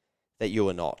decision that you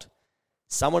are not.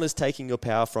 Someone is taking your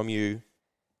power from you.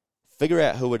 Figure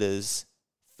out who it is.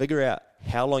 Figure out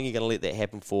how long you're going to let that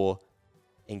happen for,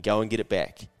 and go and get it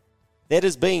back. That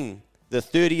has been the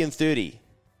 30 and 30.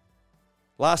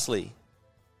 Lastly,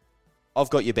 I've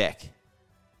got your back.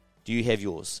 Do you have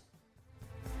yours?